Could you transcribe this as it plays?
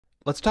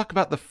let's talk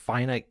about the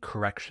finite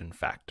correction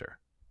factor.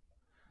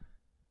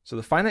 So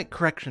the finite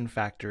correction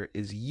factor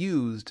is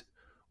used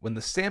when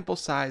the sample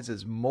size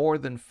is more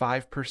than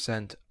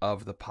 5%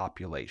 of the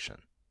population.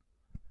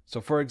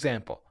 So for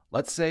example,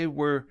 let's say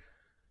we're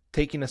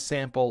taking a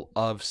sample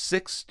of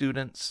 6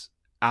 students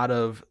out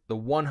of the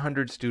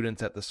 100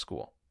 students at the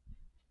school.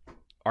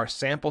 Our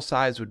sample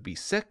size would be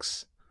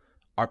 6.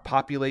 Our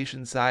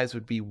population size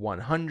would be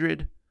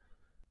 100.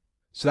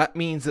 So that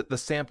means that the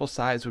sample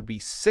size would be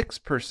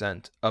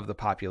 6% of the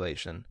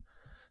population.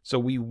 So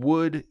we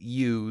would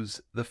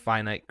use the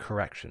finite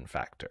correction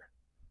factor.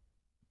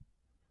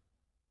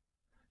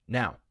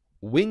 Now,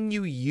 when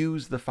you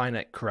use the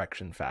finite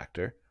correction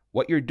factor,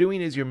 what you're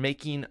doing is you're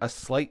making a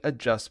slight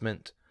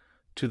adjustment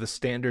to the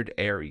standard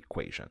error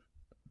equation.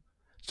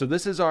 So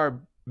this is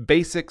our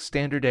basic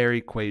standard error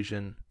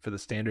equation for the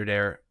standard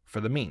error for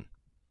the mean.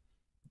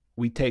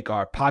 We take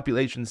our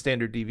population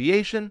standard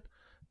deviation,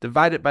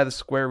 divide it by the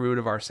square root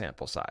of our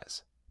sample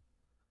size.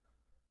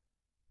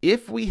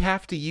 If we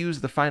have to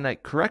use the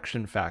finite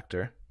correction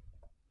factor,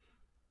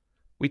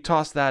 we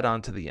toss that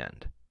onto the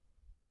end.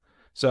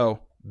 So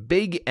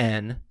big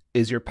N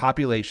is your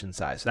population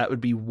size. That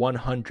would be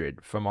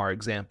 100 from our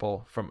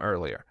example from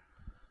earlier.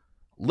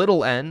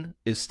 Little n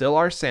is still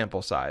our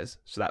sample size,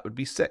 so that would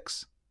be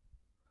 6.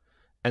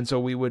 And so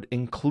we would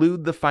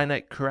include the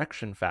finite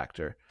correction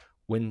factor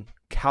when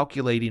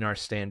calculating our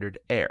standard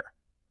error.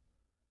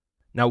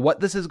 Now what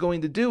this is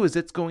going to do is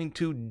it's going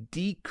to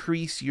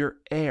decrease your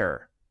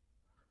error.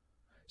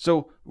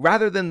 So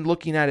rather than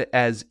looking at it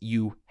as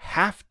you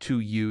have to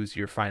use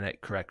your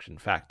finite correction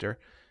factor,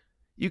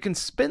 you can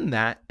spin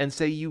that and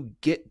say you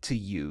get to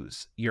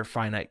use your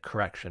finite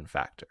correction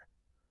factor.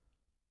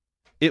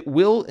 It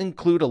will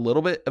include a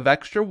little bit of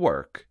extra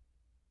work,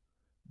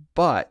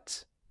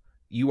 but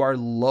you are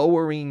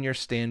lowering your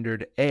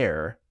standard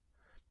error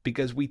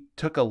because we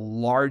took a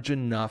large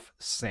enough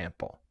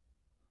sample.